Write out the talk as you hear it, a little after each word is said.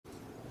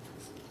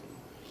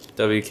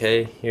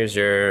WK, here's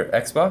your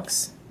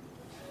Xbox.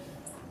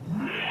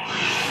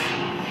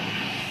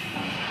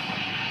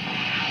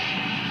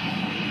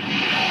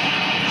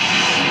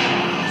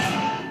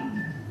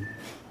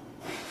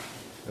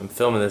 I'm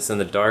filming this in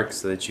the dark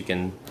so that you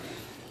can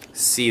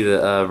see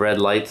the red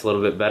lights a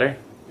little bit better.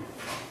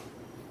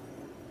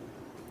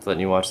 It's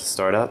letting you watch the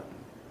startup.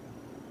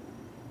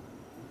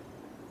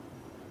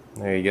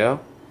 There you go.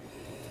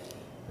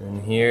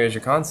 And here's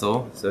your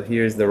console. So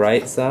here's the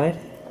right side.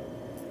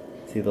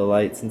 See the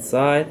lights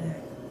inside.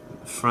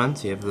 The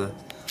front, you have the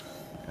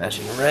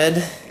matching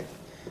red.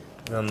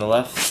 And on the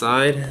left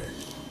side,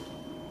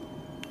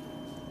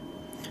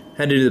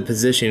 had to do the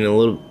positioning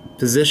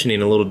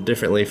a little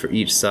differently for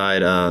each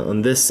side.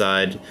 On this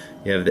side,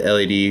 you have the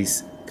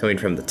LEDs coming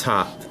from the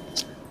top,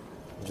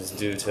 just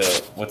due to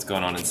what's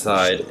going on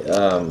inside.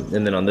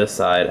 And then on this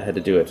side, I had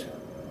to do it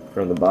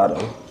from the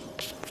bottom.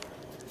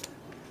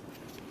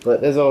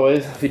 But as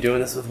always, I'll be doing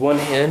this with one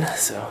hand,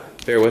 so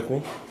bear with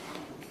me.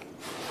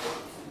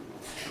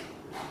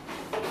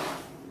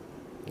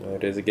 There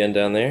it is again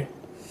down there.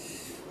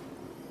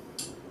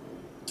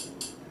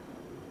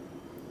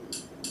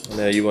 I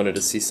know you wanted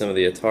to see some of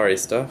the Atari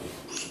stuff.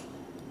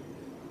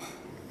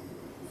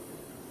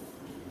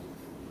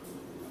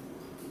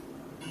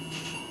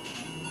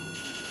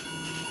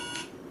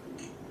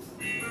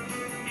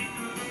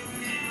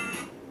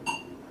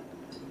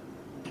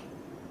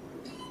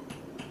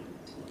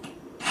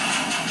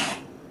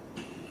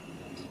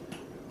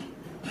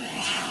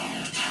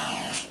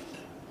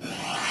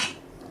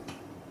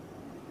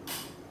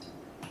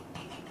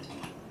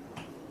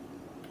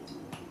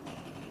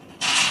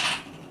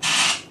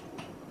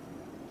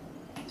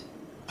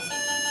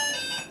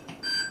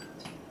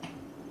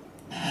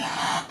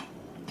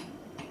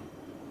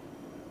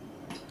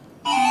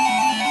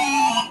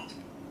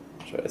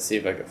 Try to see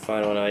if I can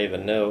find one I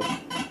even know.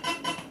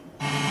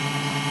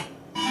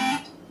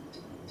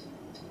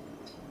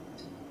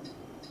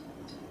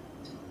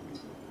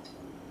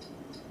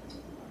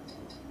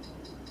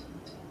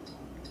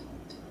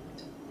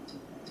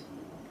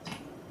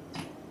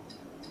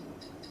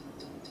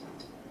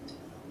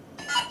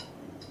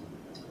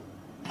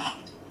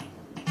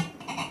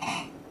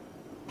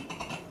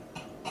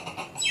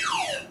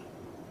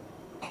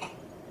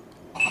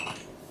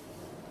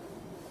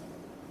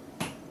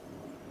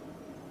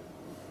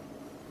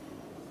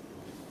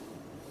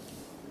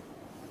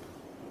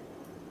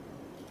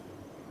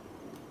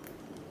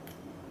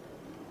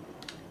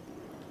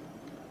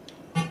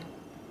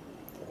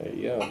 There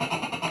you go.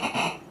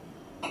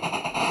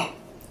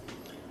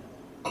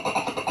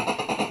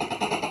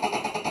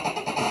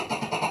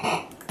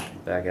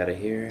 Back out of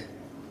here.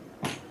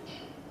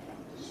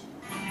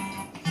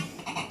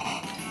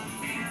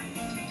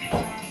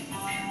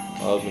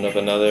 I'll open up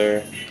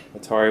another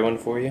Atari one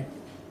for you.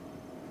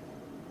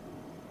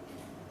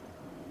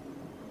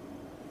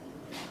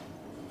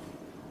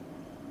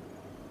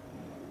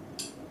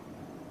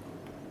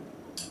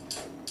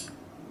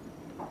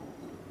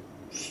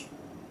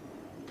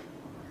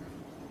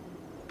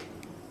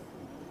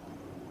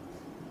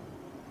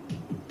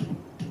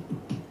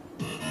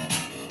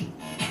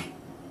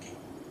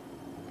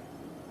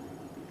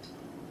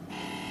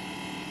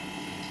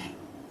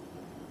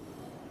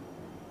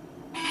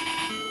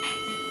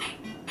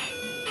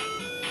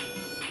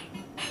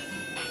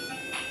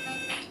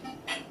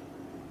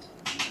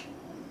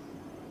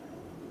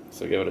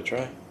 So give it a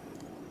try.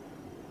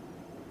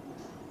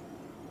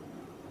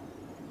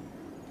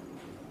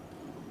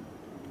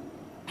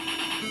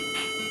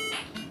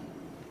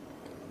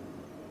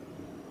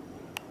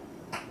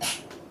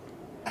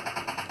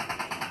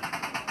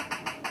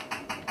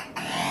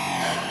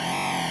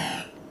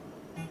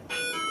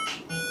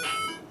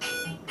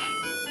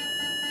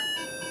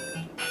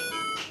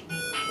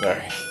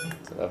 Alright,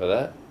 so enough of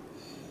that.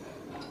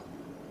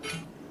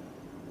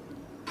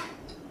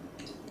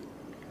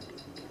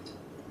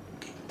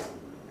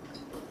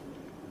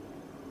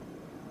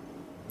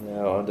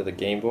 Now onto the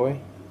Game Boy.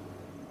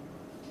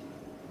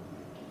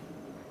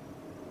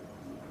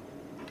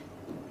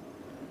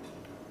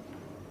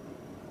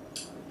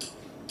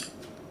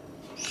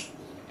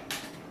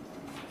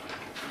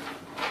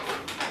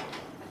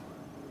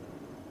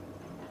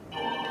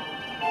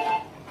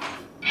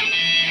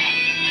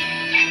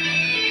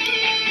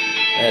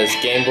 It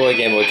has Game Boy,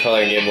 Game Boy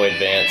Color, and Game Boy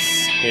Advance.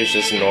 Here's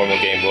just a normal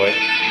Game Boy.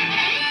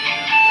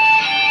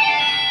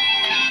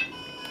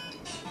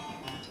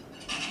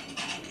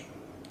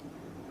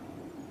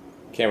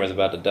 Camera's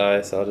about to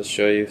die, so I'll just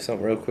show you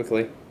something real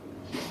quickly.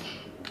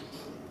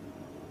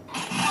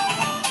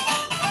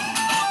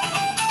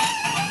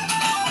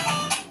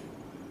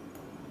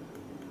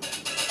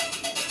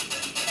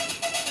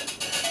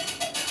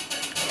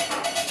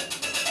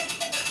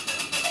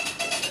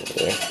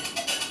 There.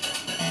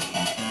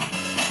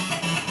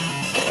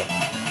 So,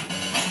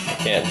 I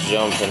can't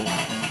jump and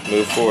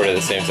move forward at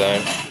the same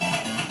time.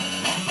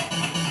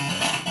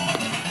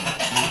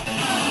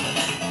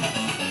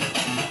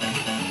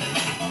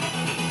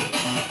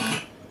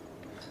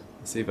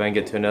 See if I can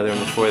get to another one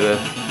before the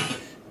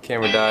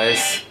camera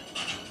dies.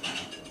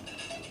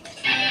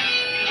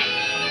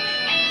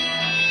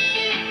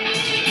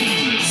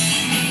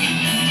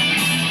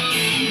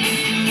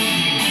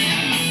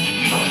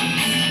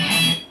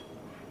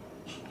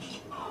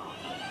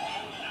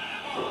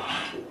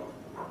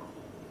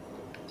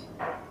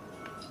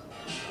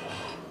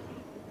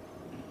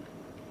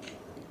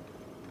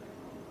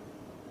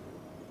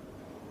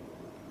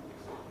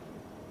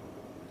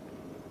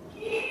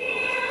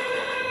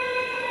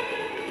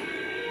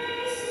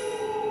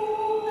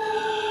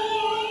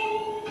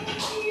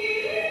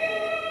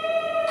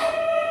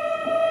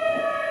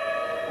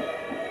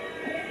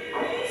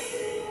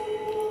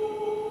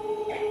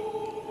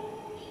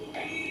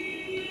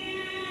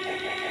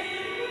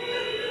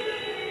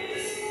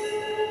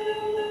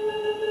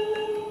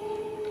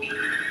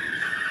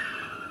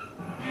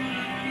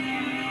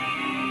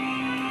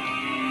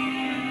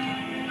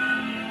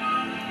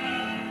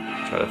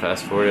 Try to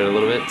fast forward it a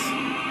little bit.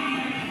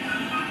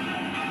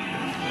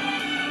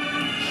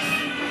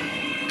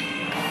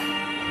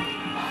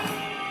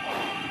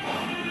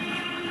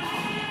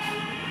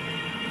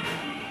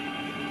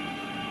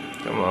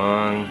 Come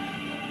on.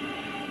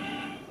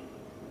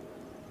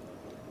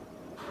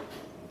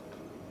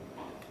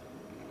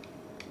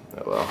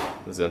 Oh well,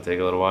 this is gonna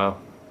take a little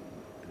while.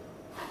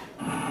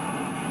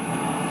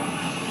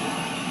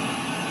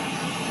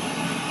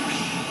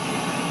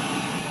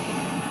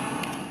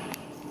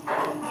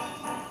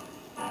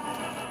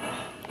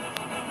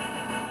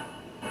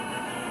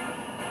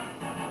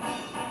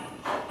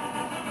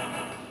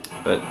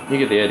 But you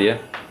get the idea.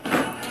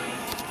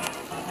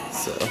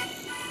 So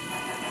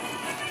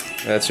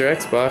that's your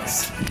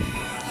Xbox.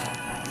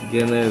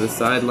 Again, there are the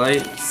side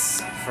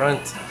lights,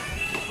 front,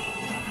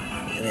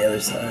 and the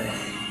other side.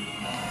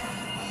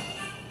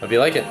 Hope you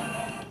like it.